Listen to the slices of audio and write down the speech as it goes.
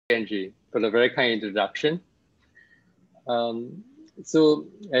Angie, for the very kind introduction. So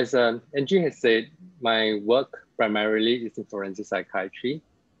as Angie has said, my work primarily is in forensic psychiatry,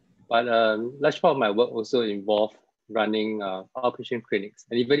 but large part of my work also involves running outpatient clinics.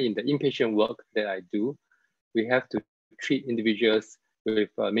 And even in the inpatient work that I do, we have to treat individuals with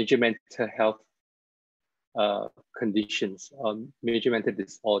major mental health conditions, major mental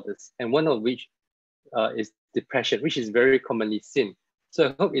disorders, and one of which is depression, which is very commonly seen. So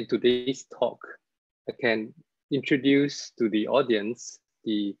I hope in today's talk, I can introduce to the audience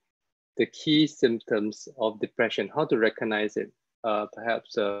the key symptoms of depression, how to recognize it,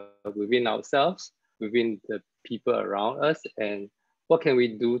 perhaps within ourselves, within the people around us, and what can we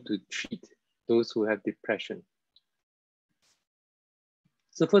do to treat those who have depression.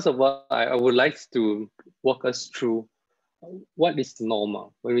 So first of all, I would like to walk us through what is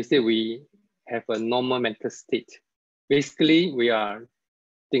normal. When we say we have a normal mental state, basically we are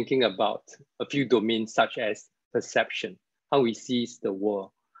thinking about a few domains such as perception, how we see the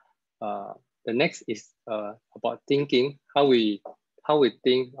world. The next is about thinking, how we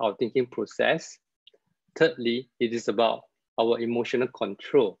think, our thinking process. Thirdly, it is about our emotional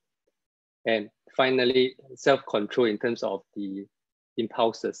control. And finally, self-control in terms of the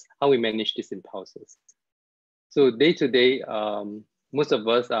impulses, how we manage these impulses. So day to day, most of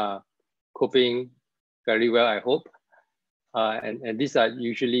us are coping very well, I hope. And these are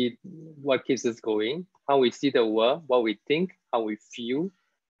usually what keeps us going, how we see the world, what we think, how we feel,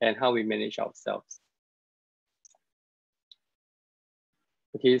 and how we manage ourselves.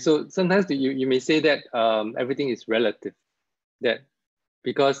 Okay, so sometimes you may say that everything is relative, that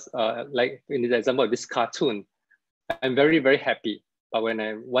because like in the example of this cartoon, I'm very, very happy. But when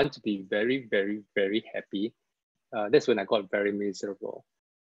I want to be very, very, very happy, that's when I got very miserable.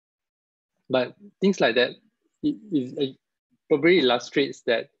 But things like that, it probably illustrates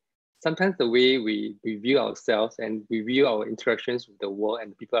that sometimes the way we view ourselves and we view our interactions with the world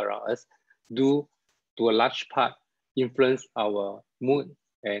and the people around us do, to a large part, influence our mood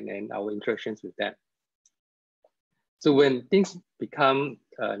and our interactions with them. So when things become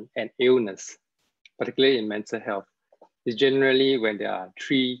an illness, particularly in mental health, it's generally when there are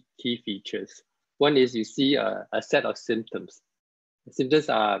three key features. One is you see a set of symptoms. The symptoms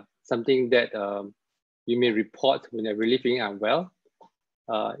are something that you may report when you're really feeling unwell.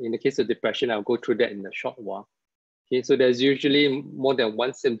 In the case of depression, I'll go through that in a short while. Okay, so there's usually more than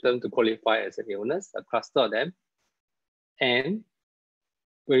one symptom to qualify as an illness, a cluster of them. And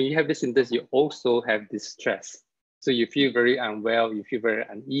when you have the symptoms, you also have distress. So you feel very unwell, you feel very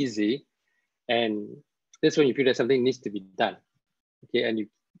uneasy, and that's when you feel that something needs to be done. Okay,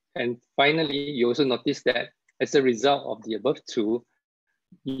 and finally, you also notice that as a result of the above two,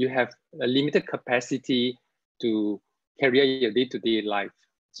 you have a limited capacity to carry out your day-to-day life.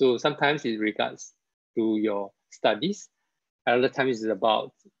 So sometimes it regards to your studies, other times it's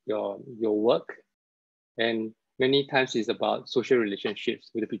about your work, and many times it's about social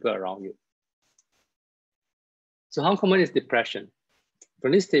relationships with the people around you. So how common is depression?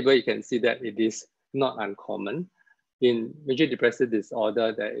 From this table, you can see that it is not uncommon. In major depressive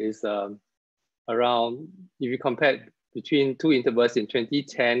disorder, there is around, if you compare between two intervals in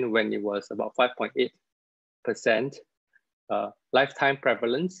 2010, when it was about 5.8% lifetime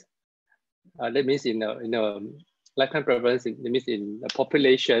prevalence. That means in a lifetime prevalence, that means in a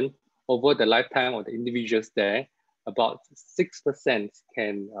population over the lifetime of the individuals there, about 6%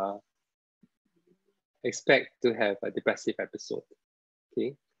 can expect to have a depressive episode.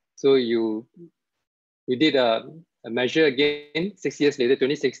 Okay, so we did a measure again 6 years later,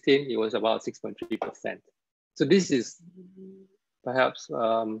 2016, it was about 6.3%. So this is perhaps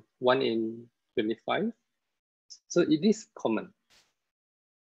 1 in 25. So it is common.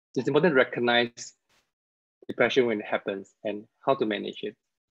 It's important to recognize depression when it happens and how to manage it.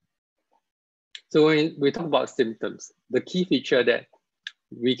 So when we talk about symptoms, the key feature that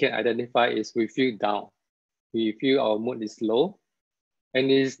we can identify is we feel down. We feel our mood is low. And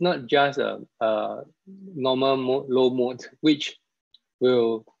it's not just a normal mood, low mood, which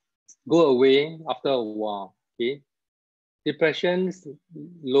will go away after a while. Okay? Depression's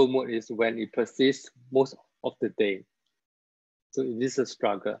low mood is when it persists most of the day. So it is a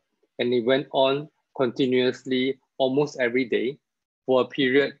struggle. And it went on continuously almost every day for a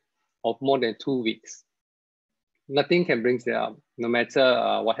period of more than 2 weeks. Nothing can bring it up, no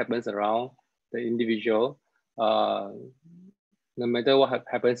matter what happens around the individual, no matter what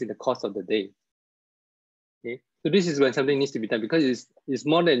happens in the course of the day. Okay, so this is when something needs to be done, because it's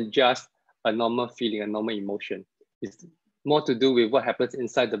more than just a normal feeling, a normal emotion. It's more to do with what happens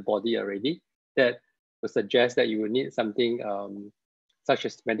inside the body already that will suggest that you will need something such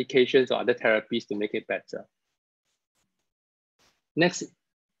as medications or other therapies to make it better. Next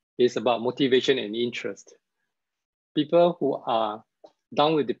is about motivation and interest. People who are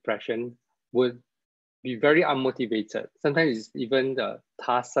down with depression would be very unmotivated. Sometimes it's even the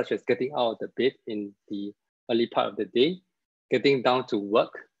tasks such as getting out of the bed in the early part of the day, getting down to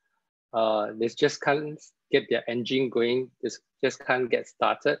work. They just can't get their engine going, just can't get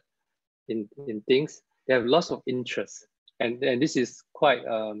started in things. They have lots of interest. And this is quite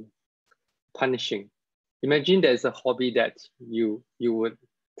punishing. Imagine there's a hobby that you would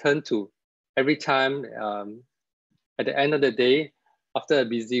turn to every time at the end of the day, after a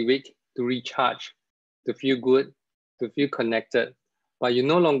busy week, to recharge, to feel good, to feel connected. But you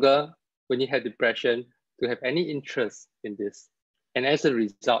no longer, when you have depression, to have any interest in this. And as a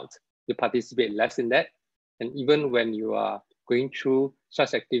result, you participate less in that. And even when you are going through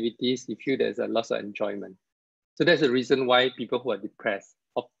such activities, you feel there's a loss of enjoyment. So that's the reason why people who are depressed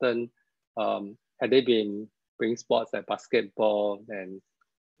often, had they been playing sports like basketball and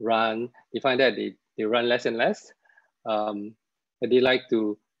run, they find that they run less and less. And they like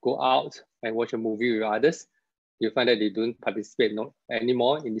to go out and watch a movie with others. You find that they don't participate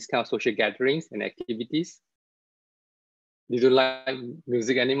anymore in this kind of social gatherings and activities. They don't like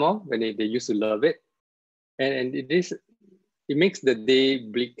music anymore when they used to love it. And it makes the day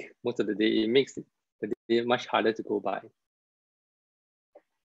bleak most of the day. It makes the day much harder to go by.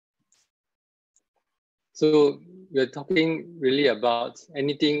 So we're talking really about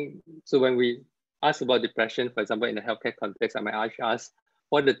anything. So when we ask about depression, for example, in the healthcare context, I might ask,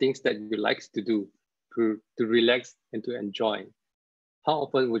 what are the things that you like to do to relax and to enjoy? How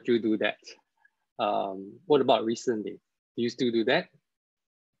often would you do that? What about recently? Do you still do that?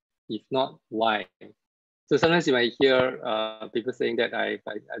 If not, why? So sometimes you might hear people saying that I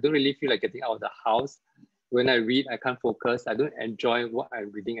don't really feel like getting out of the house. When I read, I can't focus. I don't enjoy what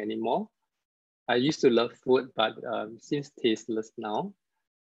I'm reading anymore. I used to love food, but seems tasteless now.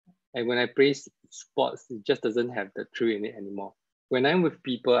 And when I play sports, it just doesn't have the thrill in it anymore. When I'm with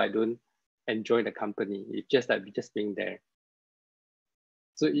people, I don't enjoy the company. It's just like just being there.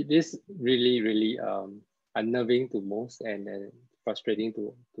 So it is really, really unnerving to most and frustrating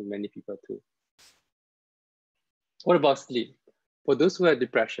to many people too. What about sleep? For those who have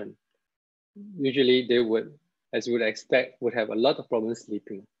depression, usually they would, as you would expect, would have a lot of problems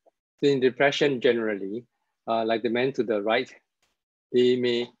sleeping. So in depression generally, like the man to the right,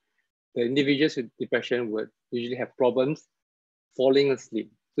 the individuals with depression would usually have problems falling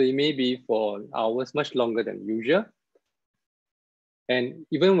asleep. So it may be for hours, much longer than usual. And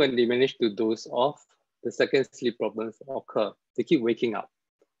even when they manage to doze off, the second sleep problems occur. They keep waking up.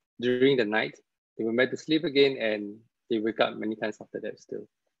 During the night, they go back to sleep again and they wake up many times after that still.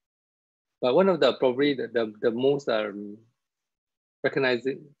 But one of the probably the most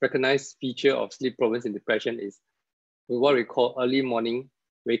recognized feature of sleep problems in depression is what we call early morning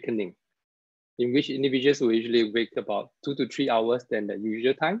awakening, in which individuals will usually wake about 2 to 3 hours than the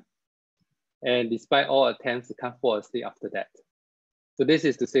usual time. And despite all attempts, they can't fall asleep after that. So this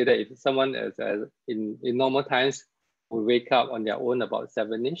is to say that if someone is in normal times will wake up on their own about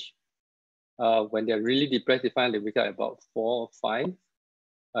 7-ish, when they're really depressed, they find they wake up about 4 or 5,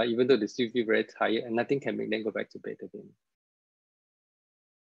 even though they still feel very tired and nothing can make them go back to bed again.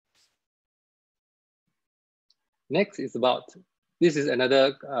 Next is about, this is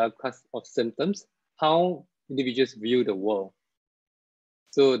another class of symptoms, how individuals view the world.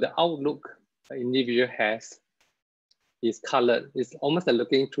 So the outlook an individual has is colored. It's almost like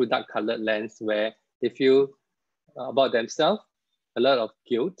looking through dark colored lens where they feel about themselves, a lot of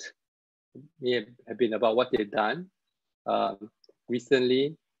guilt, may have been about what they've done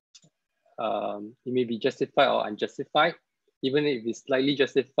recently. It may be justified or unjustified. Even if it's slightly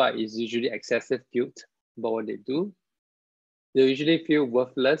justified, it's usually excessive guilt about what they do. They usually feel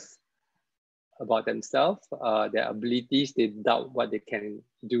worthless about themselves, their abilities. They doubt what they can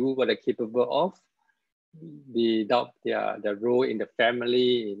do, what they're capable of. They doubt their role in the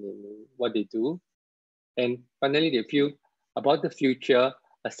family, in what they do. And finally, they feel about the future,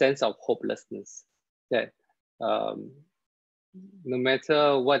 a sense of hopelessness, that no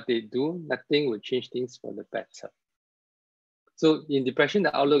matter what they do, nothing will change things for the better. So in depression,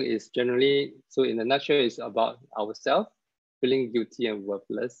 the outlook is generally, so in a nutshell, it's about ourselves, feeling guilty and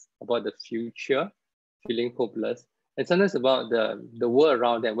worthless, about the future, feeling hopeless, and sometimes about the world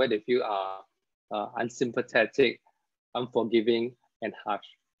around them, where they feel are unsympathetic, unforgiving, and harsh.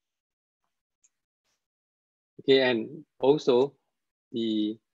 Okay, and also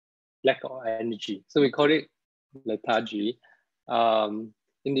the lack of energy. So we call it lethargy.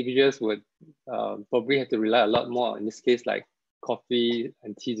 Individuals would probably have to rely a lot more, in this case, like coffee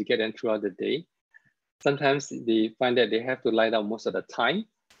and tea to get them throughout the day. Sometimes they find that they have to lie down most of the time.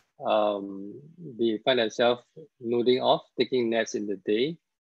 They find themselves nodding off, taking naps in the day.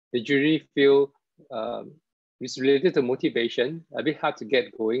 They usually feel it's related to motivation, a bit hard to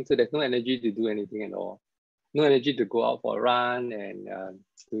get going. So there's no energy to do anything at all. No energy to go out for a run and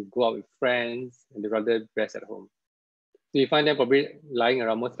to go out with friends, and they rather rest at home. So you find them probably lying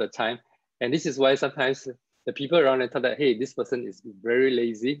around most of the time. And this is why sometimes the people around them thought that, hey, this person is very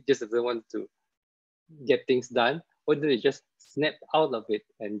lazy, just doesn't want to get things done. Or do they just snap out of it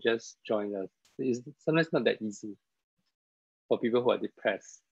and just join us? It's sometimes not that easy for people who are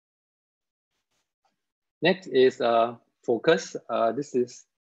depressed. Next is focus. This is,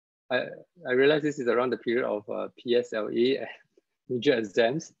 I realize this is around the period of PSLE and major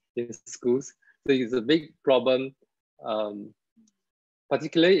exams in schools. So it's a big problem,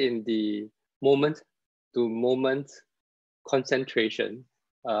 particularly in the moment-to-moment concentration.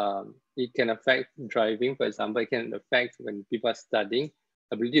 It can affect driving, for example. It can affect when people are studying,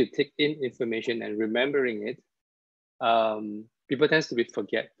 ability to take in information and remembering it. People tend to be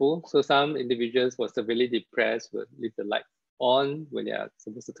forgetful. So some individuals who are severely depressed will leave the light on when they are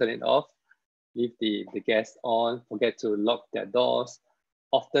supposed to turn it off, leave the gas on, forget to lock their doors,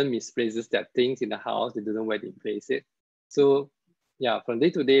 often misplaces their things in the house. They don't know where they place it. So yeah, from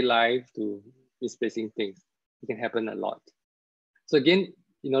day-to-day life to misplacing things, it can happen a lot. So again,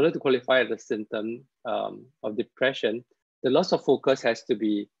 in order to qualify as a symptom of depression, the loss of focus has to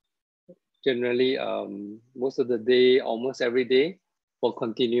be generally most of the day, almost every day, for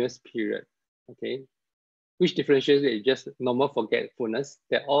continuous period, okay? Which differentiates it just normal forgetfulness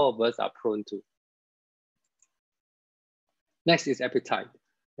that all of us are prone to. Next is appetite,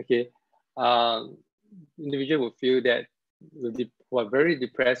 okay? Individual will feel that, who are very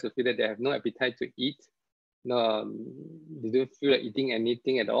depressed will feel that they have no appetite to eat. No, they don't feel like eating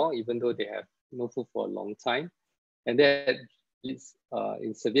anything at all, even though they have no food for a long time. And that leads,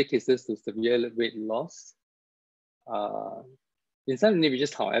 in severe cases, to severe weight loss. In some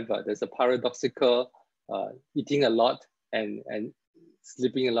individuals, however, there's a paradoxical eating a lot and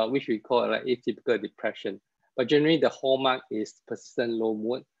sleeping a lot, which we call like atypical depression. But generally, the hallmark is persistent low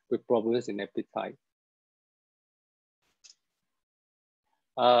mood with problems in appetite.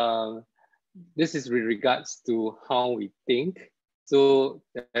 This is with regards to how we think. So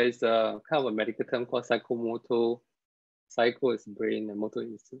there is a kind of a medical term called psychomotor. Psycho is brain and motor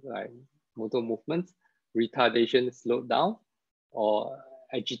is like motor movements, retardation, slowed down, or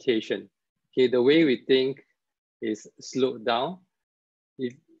agitation. Okay, the way we think is slowed down.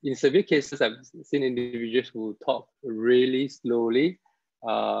 In severe cases, I've seen individuals who talk really slowly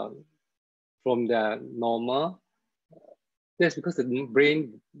from their normal. That's because the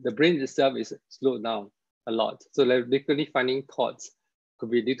brain itself is slowed down a lot. So like literally finding thoughts could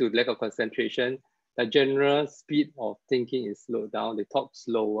be due to lack of concentration. The general speed of thinking is slowed down. They talk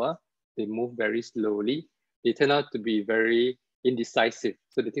slower. They move very slowly. They turn out to be very indecisive.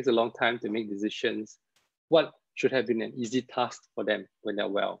 So it takes a long time to make decisions. What should have been an easy task for them when they're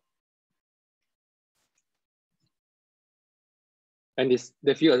well. And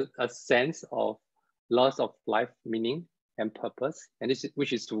they feel a sense of loss of life meaning and purpose. And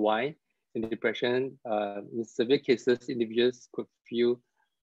which is why in depression, in severe cases, individuals could feel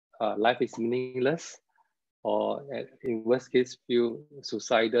life is meaningless, or in worst case, feel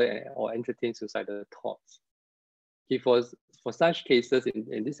suicidal or entertain suicidal thoughts. Okay, for such cases,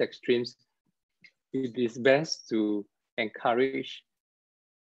 in these extremes, it is best to encourage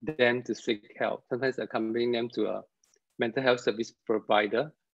them to seek help. Sometimes accompanying them to a mental health service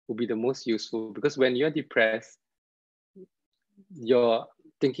provider will be the most useful, because when you're depressed, you're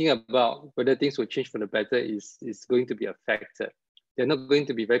thinking about whether things will change for the better is going to be affected. They're not going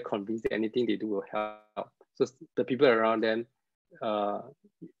to be very convinced that anything they do will help. So the people around them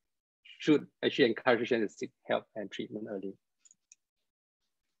should actually encourage them to seek help and treatment early.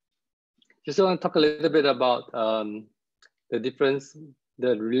 Just want to talk a little bit about the difference,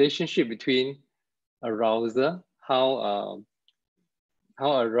 the relationship between arousal, how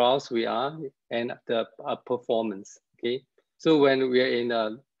aroused we are, and the performance. Okay, so when we are in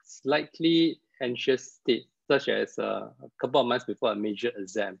a slightly anxious state, such as a couple of months before a major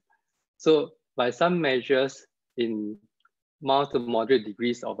exam, so by some measures, in mild to moderate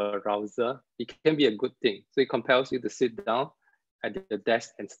degrees of arousal, it can be a good thing. So it compels you to sit down at the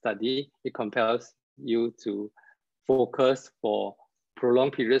desk and study. It compels you to focus for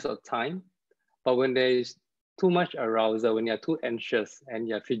prolonged periods of time. But when there is too much arousal, when you're too anxious and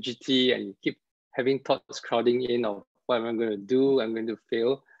you're fidgety and you keep having thoughts crowding in of what am I going to do, I'm going to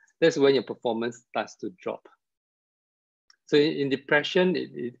fail, that's when your performance starts to drop. So in depression,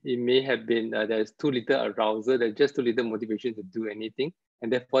 it may have been there's too little arousal, there's just too little motivation to do anything, and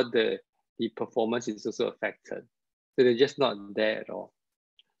therefore the performance is also affected. So they're just not there at all.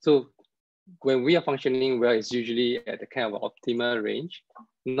 So when we are functioning well, it's usually at the kind of optimal range,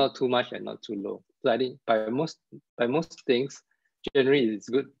 not too much and not too low. So I think by most things, generally it's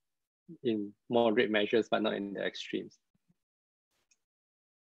good in moderate measures, but not in the extremes.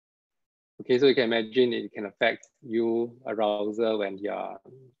 Okay, so you can imagine it can affect you arousal when you're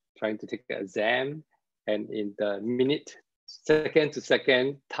trying to take an exam, and in the second to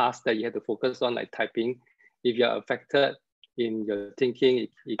second task that you have to focus on, like typing, if you're affected in your thinking,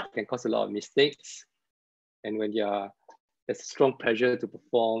 it can cause a lot of mistakes. And when there's a strong pressure to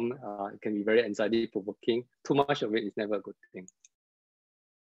perform, it can be very anxiety provoking. Too much of it is never a good thing.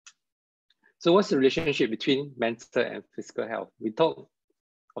 So what's the relationship between mental and physical health? We talk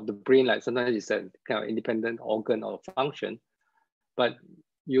of the brain like sometimes it's a kind of independent organ or function, but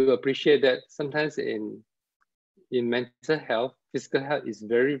you appreciate that sometimes in mental health, physical health is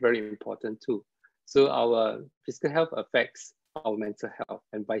very, very important too. So our physical health affects our mental health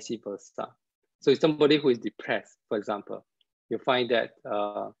and vice versa. So if somebody who is depressed, for example, you find that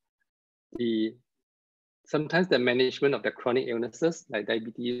sometimes the management of the chronic illnesses like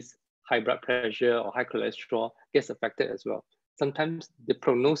diabetes, high blood pressure, or high cholesterol gets affected as well. Sometimes the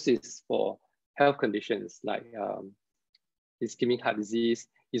prognosis for health conditions like ischemic heart disease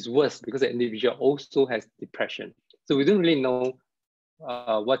is worse because the individual also has depression. So we don't really know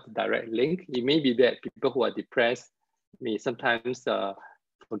what the direct link. It may be that people who are depressed may sometimes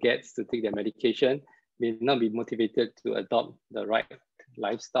forget to take their medication, may not be motivated to adopt the right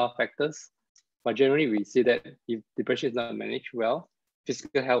lifestyle factors. But generally, we see that if depression is not managed well,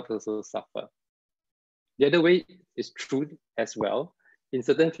 physical health also suffer. The other way is true as well. In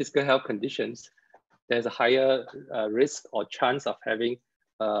certain physical health conditions, there's a higher risk or chance of having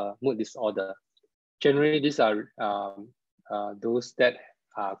mood disorder. Generally, these are those that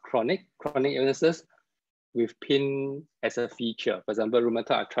are chronic illnesses with pain as a feature. For example, rheumatoid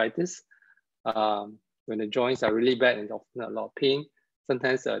arthritis, when the joints are really bad and often a lot of pain,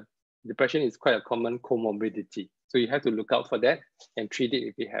 sometimes depression is quite a common comorbidity. So you have to look out for that and treat it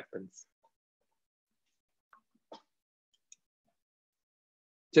if it happens.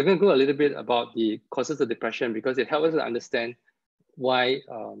 So I'm going to go a little bit about the causes of depression because it helps us to understand why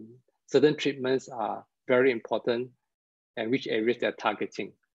certain treatments are very important and which areas they're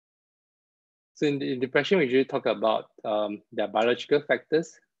targeting. So in depression, we usually talk about the biological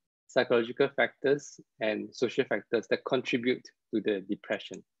factors, psychological factors, and social factors that contribute to the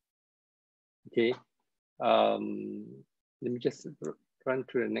depression. Okay, let me just run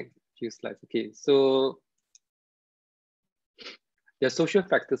through the next few slides. Okay, so there are social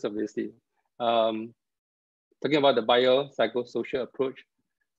factors, obviously. Talking about the biopsychosocial approach,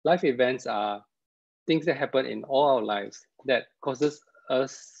 life events are things that happen in all our lives that causes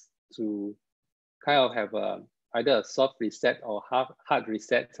us to kind of have either a soft reset or hard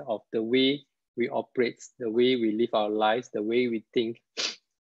reset of the way we operate, the way we live our lives, the way we think,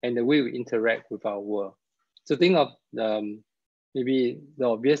 and the way we interact with our world. So think of maybe the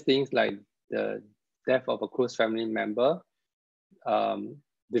obvious things like the death of a close family member,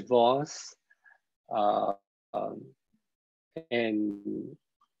 divorce, and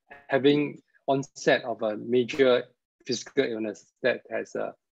having onset of a major physical illness that has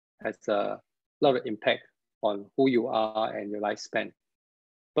a lot of impact on who you are and your lifespan.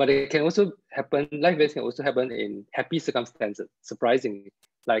 But it can also happen, life events can also happen in happy circumstances, surprisingly,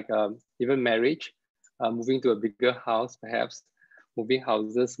 like even marriage, moving to a bigger house, perhaps, moving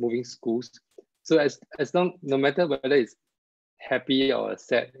houses, moving schools. So as long, no matter whether it's happy or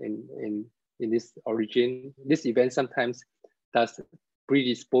sad in this origin, this event sometimes does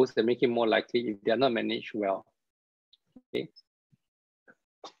predispose and make it more likely if they are not managed well. Okay.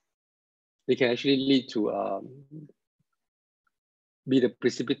 They can actually lead to be the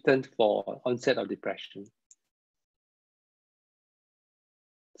precipitant for onset of depression.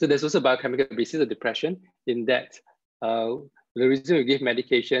 So there's also a biochemical basis of depression in that the reason we give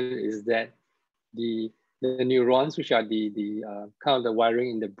medication is that the neurons, which are the kind of the wiring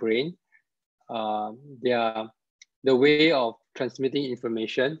in the brain, they are the way of transmitting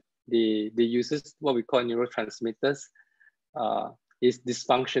information. They uses what we call neurotransmitters is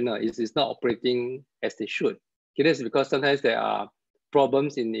dysfunctional. It's not operating as they should. Okay, that's because sometimes there are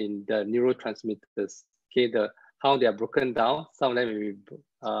problems in the neurotransmitters. Okay, how they are broken down. Some of them may be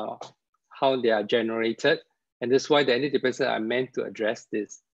how they are generated, and that's why the antidepressants are meant to address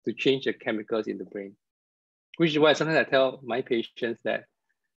this, to change the chemicals in the brain. Which is why sometimes I tell my patients that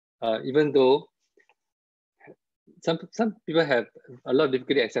even though some people have a lot of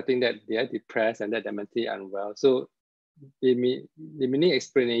difficulty accepting that they are depressed and that they're mentally unwell. So the meaning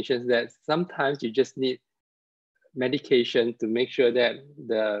explanations that sometimes you just need medication to make sure that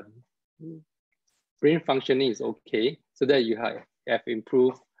the brain functioning is okay, so that you have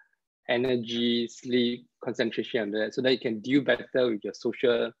improved energy, sleep, concentration, and that, so that you can deal better with your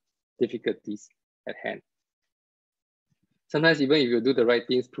social difficulties at hand. Sometimes even if you do the right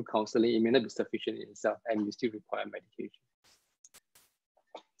things through counseling, it may not be sufficient in itself and you still require medication.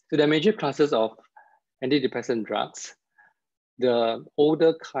 So there are major classes of antidepressant drugs. The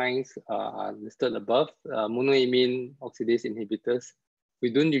older kinds are listed above, monoamine oxidase inhibitors.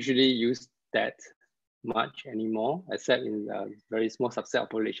 We don't usually use that much anymore, except in a very small subset of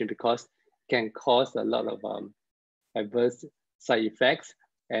population, because it can cause a lot of adverse side effects,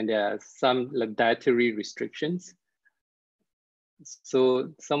 and there are some dietary restrictions.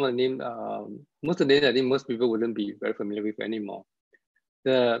 So some of the names, most of the names I think most people wouldn't be very familiar with anymore.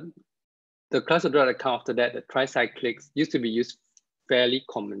 The class of drug that come after that, the tricyclics, used to be used fairly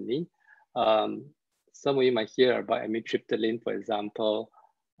commonly. Some of you might hear about amitriptyline, for example,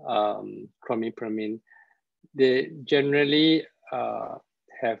 clomipramine. They generally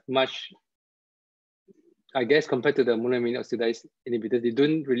have much, I guess, compared to the monoamine oxidase inhibitors, they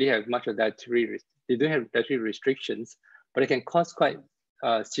don't really have much of dietary, they don't have dietary restrictions, but it can cause quite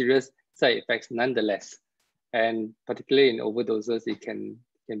serious side effects nonetheless. And particularly in overdoses, it can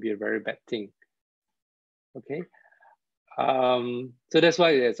be a very bad thing. Okay. So that's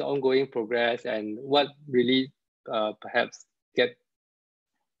why there's ongoing progress, and what really perhaps get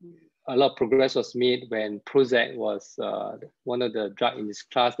a lot of progress was made when Prozac was one of the drug in this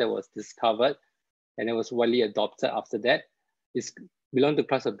class that was discovered, and it was widely adopted after that. It belongs to a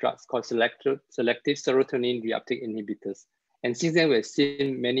class of drugs called selective serotonin reuptake inhibitors. And since then, we've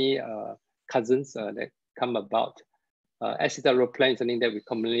seen many cousins that come about. Escitalopram is something that we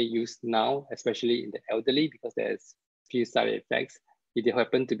commonly use now, especially in the elderly, because there's few side effects if they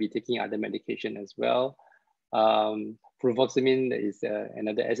happen to be taking other medication as well. Fluvoxamine is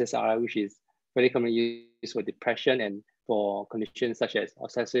another SSRI, which is very commonly used for depression and for conditions such as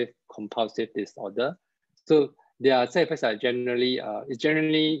obsessive compulsive disorder. So their side effects are generally,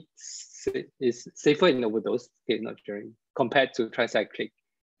 is safer in overdose, okay, not generally, compared to tricyclic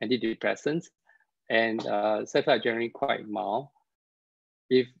antidepressants. And side effects are generally quite mild.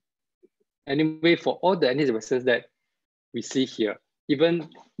 Anyway, for all the antidepressants that we see here, even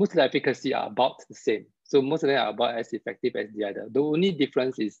most of the efficacy are about the same. So most of them are about as effective as the other. The only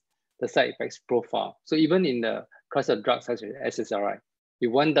difference is the side effects profile. So even in the class of drugs such as SSRI, if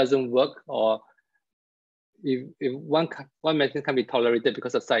one doesn't work, or if one medicine can be tolerated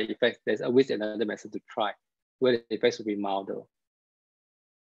because of side effects, there's always another medicine to try where the effects will be milder.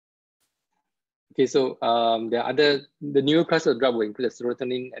 Okay, so the new class of drug will include the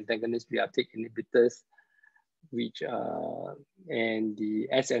serotonin antagonist reuptake inhibitors, which and the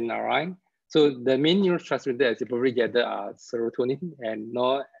SNRI. So the main neurotransmitter, as you probably gather, are serotonin and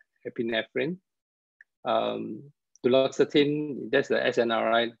norepinephrine. Duloxetine, that's the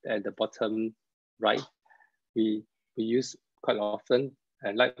SNRI at the bottom right. We use quite often,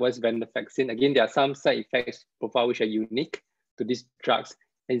 and likewise venlafaxine. Again, there are some side effects profile which are unique to these drugs.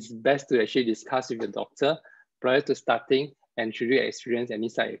 And it's best to actually discuss with your doctor prior to starting, and should you experience any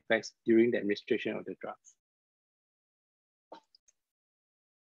side effects during the administration of the drugs.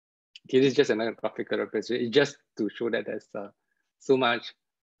 Okay, this is just another graphical representation. It's just to show that there's so much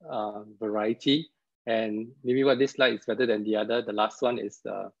variety. And maybe what this slide is better than the other. The last one is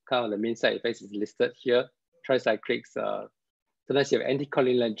kind of the main side effects is listed here. Tricyclics, sometimes you have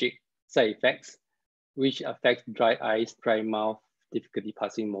anticholinergic side effects, which affect dry eyes, dry mouth, difficulty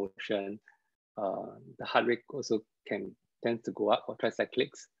passing motion. The heart rate also tends to go up for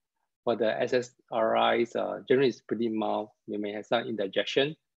tricyclics. For the SSRIs, generally it's pretty mild. You may have some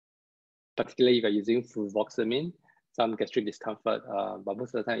indigestion, particularly if you're using fluvoxamine, some gastric discomfort, but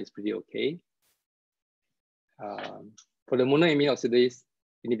most of the time it's pretty okay. For the monoamine oxidase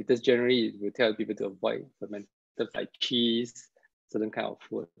inhibitors, generally we tell people to avoid fermented like cheese, certain kind of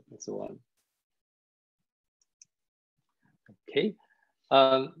food, and so on. Okay,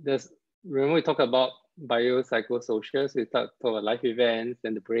 remember we talked about biopsychosocial, so we talked about life events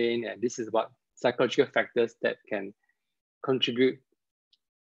and the brain, and this is about psychological factors that can contribute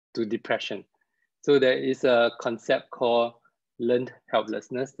to depression. So there is a concept called learned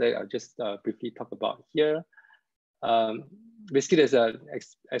helplessness that I'll just briefly talk about here. Basically, there's an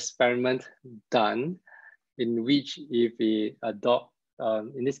experiment done in which if a dog,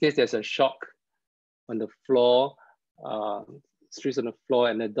 in this case, there's a shock on the floor, streets on the floor,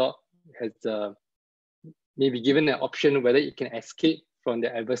 and the dog has may be given an option whether it can escape from the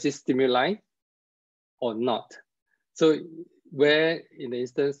aversive stimuli or not. So where in the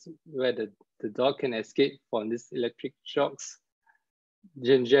instance where the dog can escape from these electric shocks,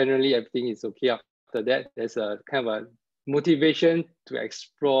 generally everything is okay. After that, there's a kind of a motivation to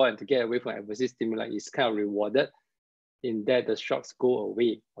explore and to get away from aversive stimuli is kind of rewarded in that the shocks go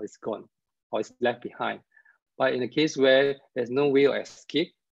away or it's gone or it's left behind. But in a case where there's no way of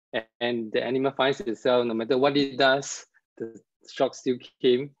escape and the animal finds itself, no matter what it does, the shock still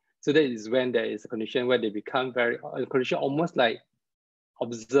came. So that is when there is a condition where they become a condition almost like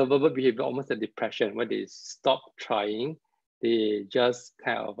observable behavior, almost like depression, where they stop trying. They just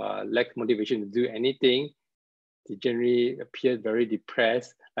kind of lack motivation to do anything. They generally appear very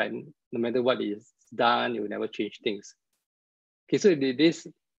depressed, and no matter what is done, it will never change things. Okay, so it is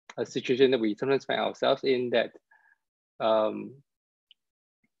a situation that we sometimes find ourselves in, that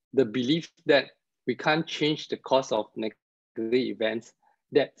the belief that we can't change the cause of negative events,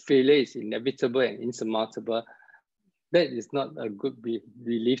 that failure is inevitable and insurmountable, that is not a good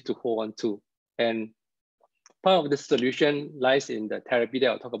belief to hold on to. And part of the solution lies in the therapy that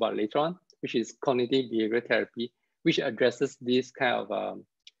I'll talk about later on, which is cognitive behavioral therapy, which addresses these kind of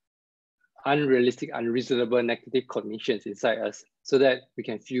unrealistic, unreasonable negative cognitions inside us so that we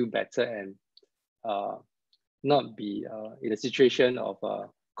can feel better and not be in a situation of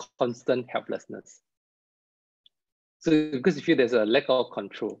constant helplessness. So because you feel there's a lack of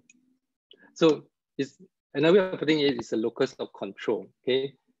control. So it's another way of putting it is a locus of control,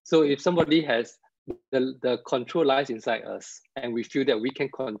 okay? So if somebody has the control lies inside us and we feel that we can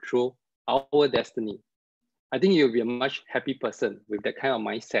control our destiny, I think you'll be a much happy person with that kind of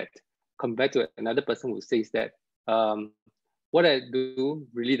mindset compared to another person who says that what I do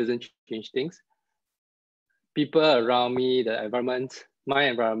really doesn't change things. People around me, the environment, my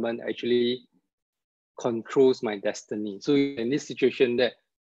environment actually controls my destiny. So in this situation that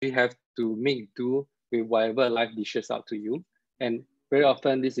you have to make do with whatever life dishes out to you. And very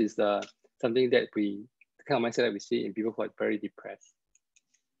often this is something that the kind of mindset that we see in people who are very depressed.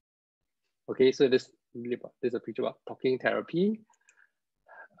 Okay, so there's a picture about talking therapy.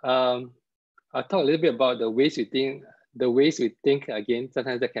 I'll talk a little bit about the ways we think. The ways we think, again,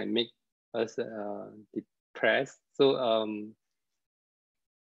 sometimes that can make us depressed. So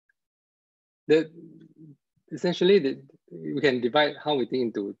essentially, we can divide how we think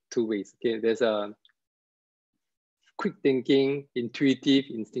into two ways. Okay, there's a quick thinking, intuitive,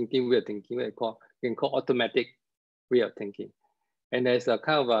 instinctive way of thinking, what we can call automatic way of thinking. And there's a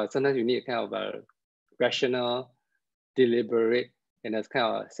kind of sometimes you need a kind of a rational, deliberate, and there's kind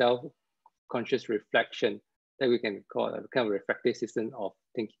of a self-conscious reflection that we can call a kind of reflective system of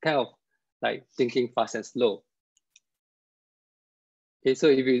thinking, kind of like thinking fast and slow. Okay, so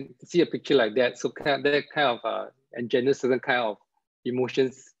if you see a picture like that, so that kind of engenders certain kind of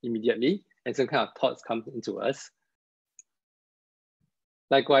emotions immediately, and some kind of thoughts come into us.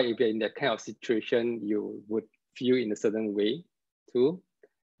 Likewise, if you're in that kind of situation, you would feel in a certain way too.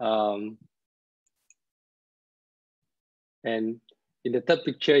 And in the third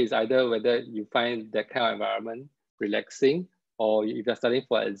picture is either whether you find that kind of environment relaxing, or if you're studying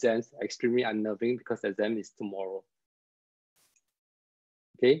for exams, extremely unnerving because the exam is tomorrow.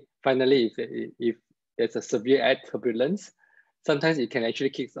 Okay, finally, if there's a severe air turbulence, sometimes it can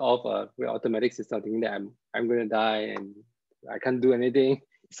actually kick off a automatic system thinking that I'm going to die and I can't do anything.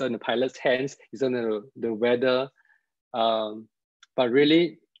 It's on the pilot's hands, it's on the weather. But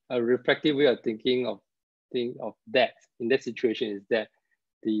really, a reflective way of thinking of that in that situation is that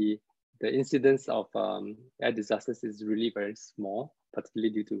the incidence of air disasters is really very small,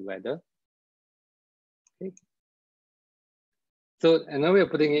 particularly due to weather. Okay. So another way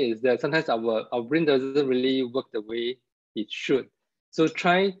of putting it is that sometimes our brain doesn't really work the way it should. So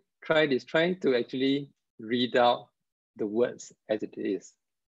try this, trying to actually read out the words as it is.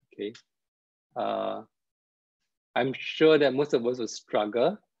 Okay. I'm sure that most of us will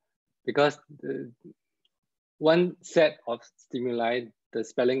struggle because one set of stimuli, the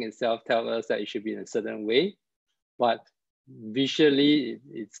spelling itself tells us that it should be in a certain way, but visually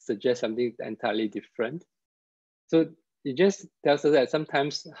it suggests something entirely different. So it just tells us that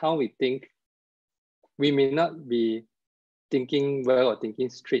sometimes how we think, we may not be thinking well or thinking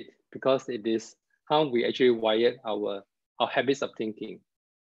straight because it is how we actually wired our habits of thinking.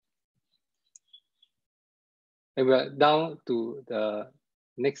 And we're down to the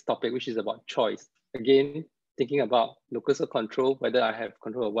next topic, which is about choice. Again, thinking about locus of control, whether I have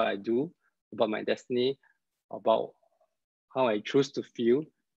control of what I do, about my destiny, about how I choose to feel.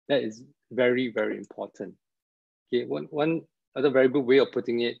 That is very, very important. Okay, one other very good way of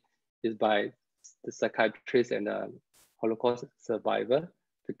putting it is by the psychiatrist and Holocaust survivor,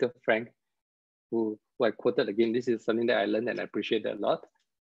 Victor Frank, who I quoted again. This is something that I learned and I appreciate a lot.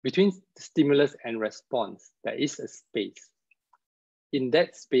 Between stimulus and response, there is a space. In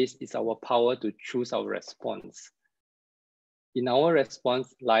that space is our power to choose our response. In our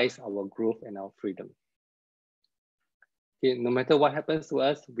response lies our growth and our freedom. Okay, no matter what happens to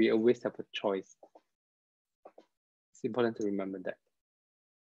us, we always have a choice. It's important to remember that.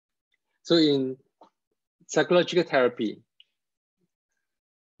 So in psychological therapy,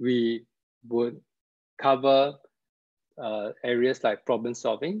 we would cover areas like problem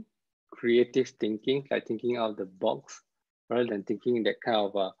solving, creative thinking, like thinking out of the box, rather than thinking in that kind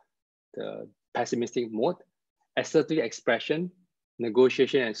of the pessimistic mode, assertive expression,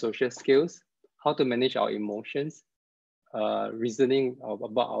 negotiation and social skills, how to manage our emotions, reasoning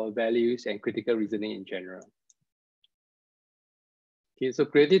about our values, and critical reasoning in general. Okay, so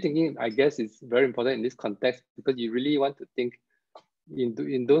creative thinking, I guess, is very important in this context because you really want to think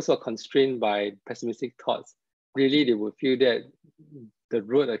in those who are constrained by pessimistic thoughts. Really, they will feel that the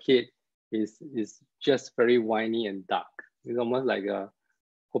road ahead is just very whiny and dark. It's almost like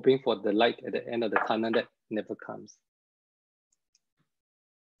hoping for the light at the end of the tunnel that never comes.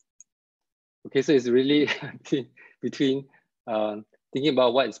 Okay, so it's really between thinking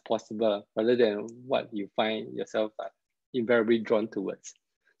about what is possible rather than what you find yourself invariably drawn towards.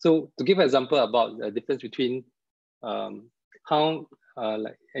 So to give an example about the difference between how,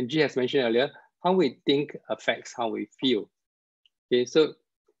 like Angie has mentioned earlier, how we think affects how we feel. Okay, so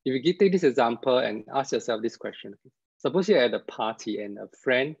if you take this example and ask yourself this question, suppose you're at a party and a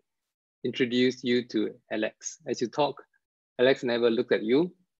friend introduced you to Alex. As you talk, Alex never looked at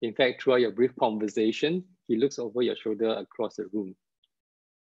you. In fact, throughout your brief conversation, he looks over your shoulder across the room.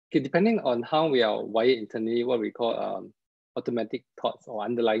 Okay, depending on how we are wired internally, what we call automatic thoughts or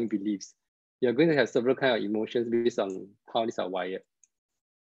underlying beliefs, you're going to have several kinds of emotions based on how these are wired.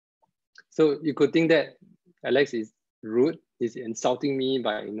 So you could think that Alex is rude, he's insulting me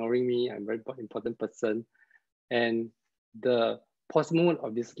by ignoring me, I'm a very important person. And the post-moment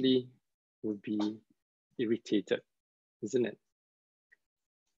obviously would be irritated, isn't it?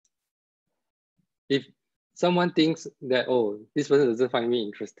 If someone thinks that, oh, this person doesn't find me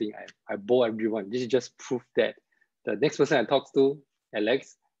interesting, I bore everyone, this is just proof that the next person I talk to,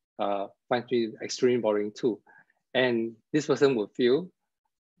 Alex, finds me extremely boring too. And this person will feel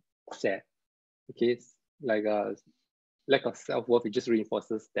sad. Okay, it's like a lack of self-worth, it just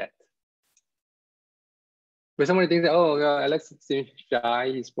reinforces that. But someone thinks that, oh, yeah, Alex seems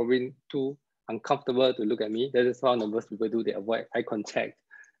shy, he's probably too uncomfortable to look at me. That is how nervous people do, they avoid eye contact.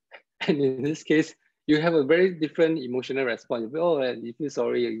 And in this case, you have a very different emotional response. Oh, you feel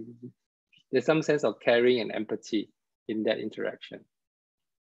sorry. There's some sense of caring and empathy in that interaction.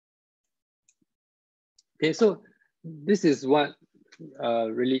 Okay, so this is what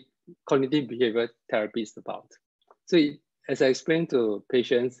really cognitive behavior therapy is about. So as I explained to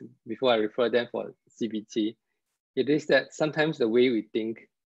patients before I refer them for CBT, it is that sometimes the way we think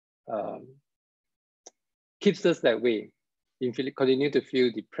keeps us that way. You continue to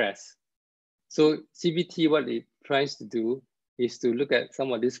feel depressed. So CBT, what it tries to do is to look at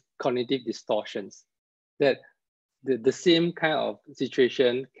some of these cognitive distortions, that the same kind of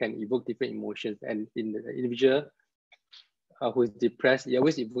situation can evoke different emotions. And in the individual who is depressed, you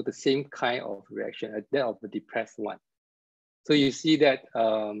always evoke the same kind of reaction, that of the depressed one. So you see that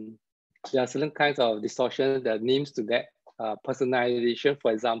there are certain kinds of distortions that names to that. Personalization,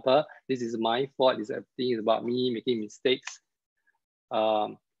 for example, this is my fault, this thing is about me making mistakes.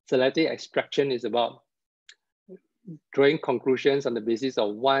 Selective extraction is about drawing conclusions on the basis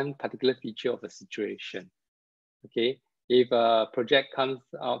of one particular feature of a situation. Okay, if a project comes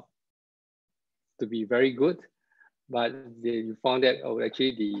out to be very good, but you found that, oh,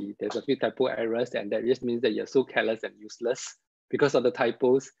 actually there's a few typo errors, and that just means that you're so careless and useless because of the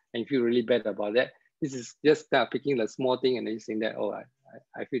typos, and you feel really bad about that. This is just kind of picking the small thing and then saying that, oh,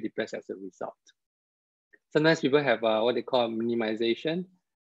 I feel depressed as a result. Sometimes people have what they call minimization.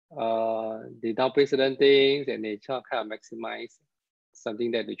 They downplay certain things and they kind of maximize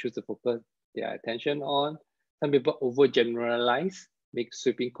something that they choose to focus their attention on. Some people overgeneralize, make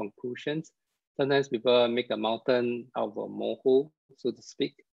sweeping conclusions. Sometimes people make a mountain out of a molehill, so to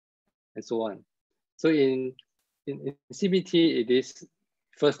speak, and so on. So in CBT, it is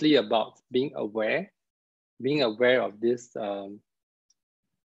firstly about being aware of these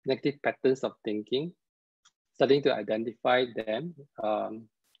negative patterns of thinking, starting to identify them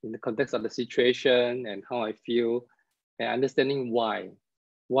in the context of the situation and how I feel, and understanding why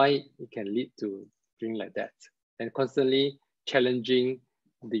it can lead to feeling like that, and constantly challenging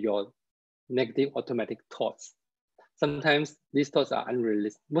your negative automatic thoughts. Sometimes these thoughts are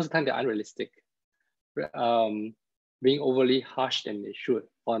unrealistic. Most of the time they're unrealistic. Being overly harsh than they should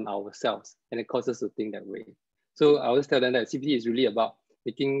on ourselves, and it causes us to think that way. So I always tell them that CBT is really about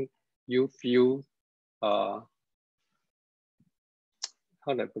making you feel, how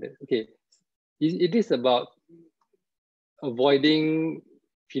do I put it? Okay, it is about avoiding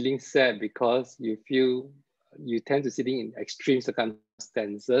feeling sad because you tend to sitting in extreme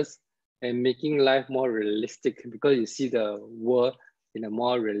circumstances and making life more realistic because you see the world in a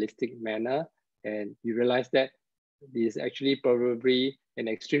more realistic manner, and you realize that this is actually probably an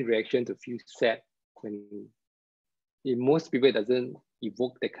extreme reaction to feel sad when in most people it doesn't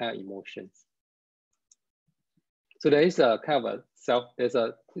evoke that kind of emotions. So there is a kind of a I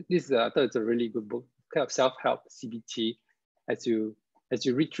thought it's a really good book, kind of self-help CBT. As you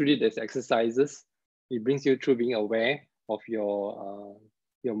read through it, there's exercises. It brings you through being aware of your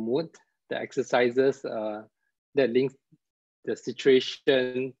mood. The exercises that link the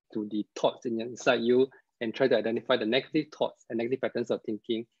situation to the thoughts inside you and try to identify the negative thoughts and negative patterns of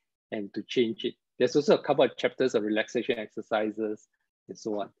thinking and to change it. There's also a couple of chapters of relaxation exercises and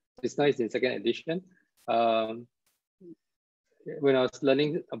so on. It's nice in second edition. When I was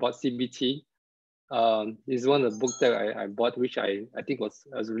learning about CBT, this is one of the books that I bought, which I think was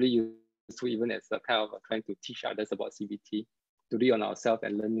really useful even as a kind of trying to teach others about CBT, to read on ourselves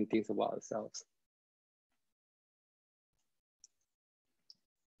and learn new things about ourselves.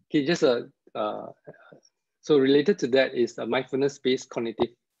 Okay, just so related to that is a mindfulness-based cognitive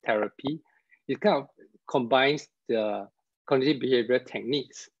therapy. It kind of combines the cognitive behavioral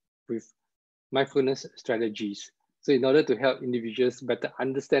techniques with mindfulness strategies. So in order to help individuals better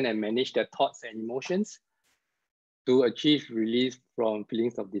understand and manage their thoughts and emotions to achieve relief from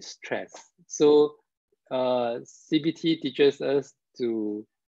feelings of distress. So CBT teaches us to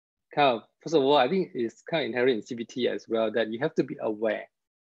kind of, first of all, I think it's kind of inherent in CBT as well, that you have to be aware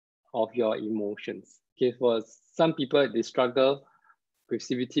of your emotions. Okay, for some people, they struggle with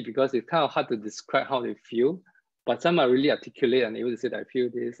CBT because it's kind of hard to describe how they feel, but some are really articulate and able to say that I feel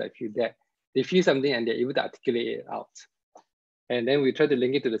this, I feel that. They feel something and they're able to articulate it out. And then we try to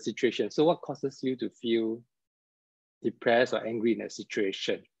link it to the situation. So what causes you to feel depressed or angry in a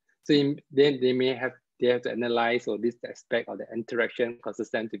situation? So then they have to analyze or this aspect of the interaction causes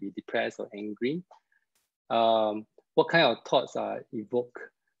them to be depressed or angry. What kind of thoughts are evoked?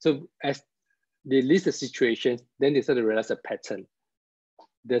 So as they list the situations, then they start to realize a pattern.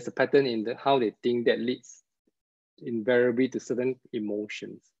 There's a pattern in how they think that leads invariably to certain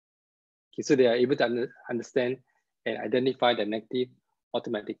emotions. Okay, so they are able to understand and identify the negative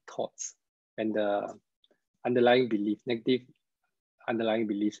automatic thoughts and the underlying belief, negative underlying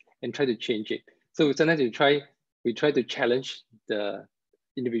beliefs, and try to change it. So sometimes we try to challenge the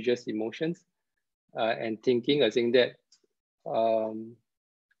individual's emotions and thinking, saying that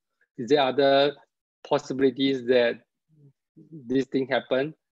is there other possibilities that this thing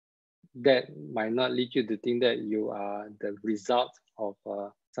happened that might not lead you to think that you are the result of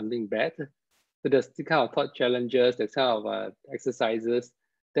something bad? So there's the kind of thought challenges, there's kind of exercises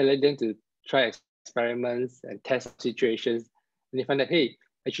that let them to try experiments and test situations. And they find that, hey,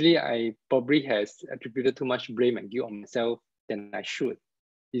 actually I probably has attributed too much blame and guilt on myself than I should.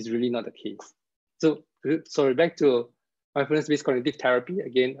 It's really not the case. So sorry, back to mindfulness-based cognitive therapy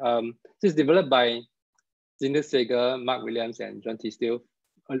again. This is developed by Zindler Seger, Mark Williams, and John Tisdale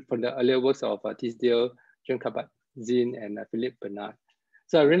from the earlier works of Tisdale, John Kabat-Zinn, and Philip Bernard.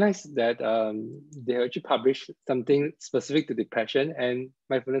 So I realized that they actually published something specific to depression and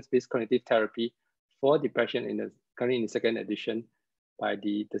mindfulness-based cognitive therapy for depression currently in the second edition by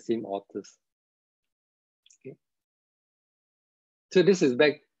the same authors. Okay. So this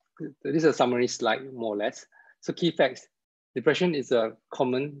is a summary slide, more or less. So key facts: depression is a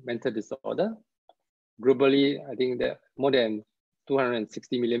common mental disorder. Globally, I think that more than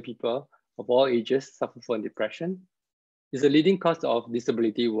 260 million people of all ages suffer from depression. It's a leading cause of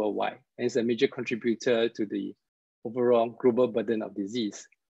disability worldwide, and it's a major contributor to the overall global burden of disease.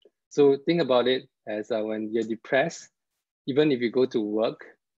 So think about it as when you're depressed, even if you go to work,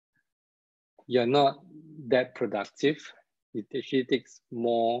 you're not that productive. It actually takes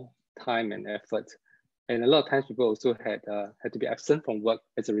more time and effort. And a lot of times people also had to be absent from work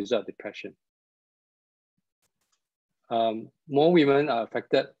as a result of depression. More women are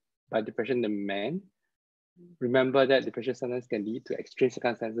affected by depression than men. Remember that depression sometimes can lead to extreme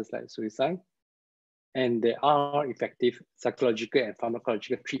circumstances like suicide. And there are effective psychological and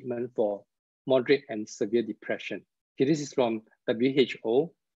pharmacological treatment for moderate and severe depression. Okay, this is from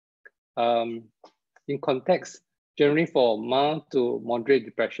WHO. In context, generally for mild to moderate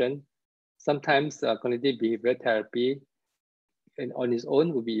depression, Sometimes cognitive behavioral therapy on its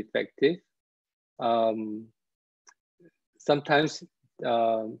own will be effective. Sometimes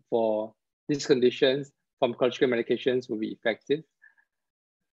for these conditions, pharmacological medications will be effective.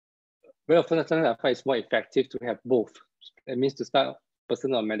 Very often, I find it's more effective to have both. It means to start a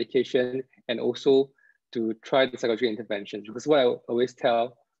person on medication and also to try the psychological intervention. Because what I always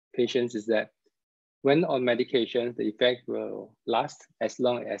tell patients is that when on medication, the effect will last as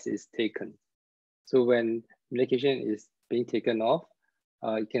long as it's taken. So when medication is being taken off,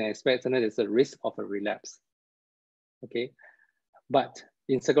 you can expect sometimes there's a risk of a relapse. Okay, but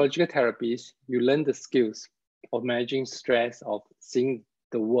in psychological therapies, you learn the skills of managing stress, of seeing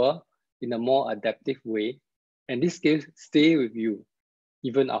the world in a more adaptive way. And these skills stay with you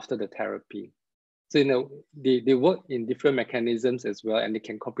even after the therapy. So, you know, they work in different mechanisms as well, and they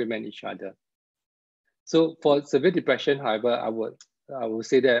can complement each other. So for severe depression, however, I would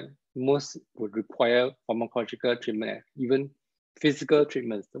say that most would require pharmacological treatment, even physical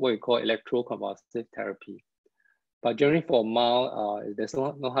treatments, what we call electroconvulsive therapy. But generally for mild, there's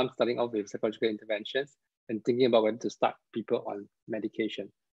no harm starting off with psychological interventions and thinking about when to start people on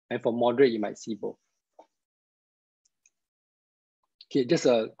medication. And for moderate, you might see both. Okay, just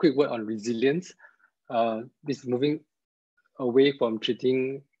a quick word on resilience. This is moving away from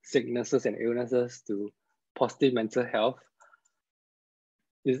treating sicknesses and illnesses to positive mental health.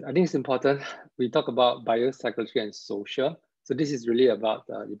 I think it's important. We talk about biopsychology and social. So this is really about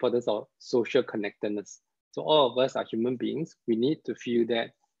the importance of social connectedness. So all of us are human beings. We need to feel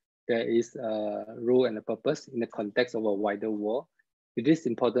that there is a role and a purpose in the context of a wider world. It is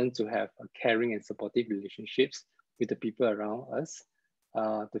important to have a caring and supportive relationships with the people around us,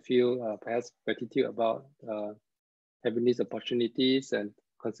 to feel perhaps gratitude about having these opportunities and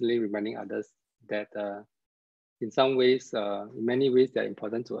constantly reminding others that in some ways, in many ways, they're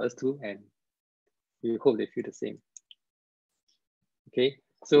important to us too, and we hope they feel the same. Okay,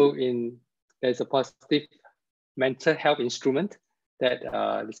 so there's a positive mental health instrument that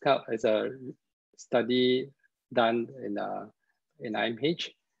is a study done in IMH.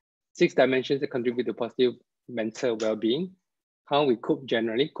 6 dimensions that contribute to positive mental well-being. How we cope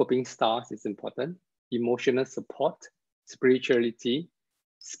generally, coping styles is important. Emotional support, spirituality,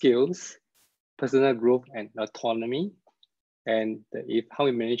 skills, personal growth and autonomy, and how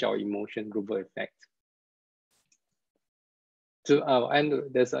we manage our emotion ripple effect. So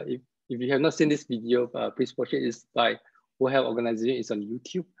and there's if you have not seen this video, please watch it. It's by World Health Organization. It's on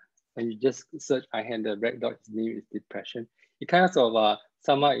YouTube, and you just search I had the red dot. His name is depression. It kind of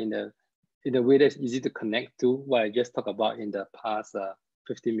sum up in a way that's easy to connect to what I just talked about in the past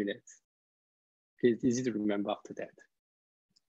 15 minutes. Okay, it's easy to remember after that.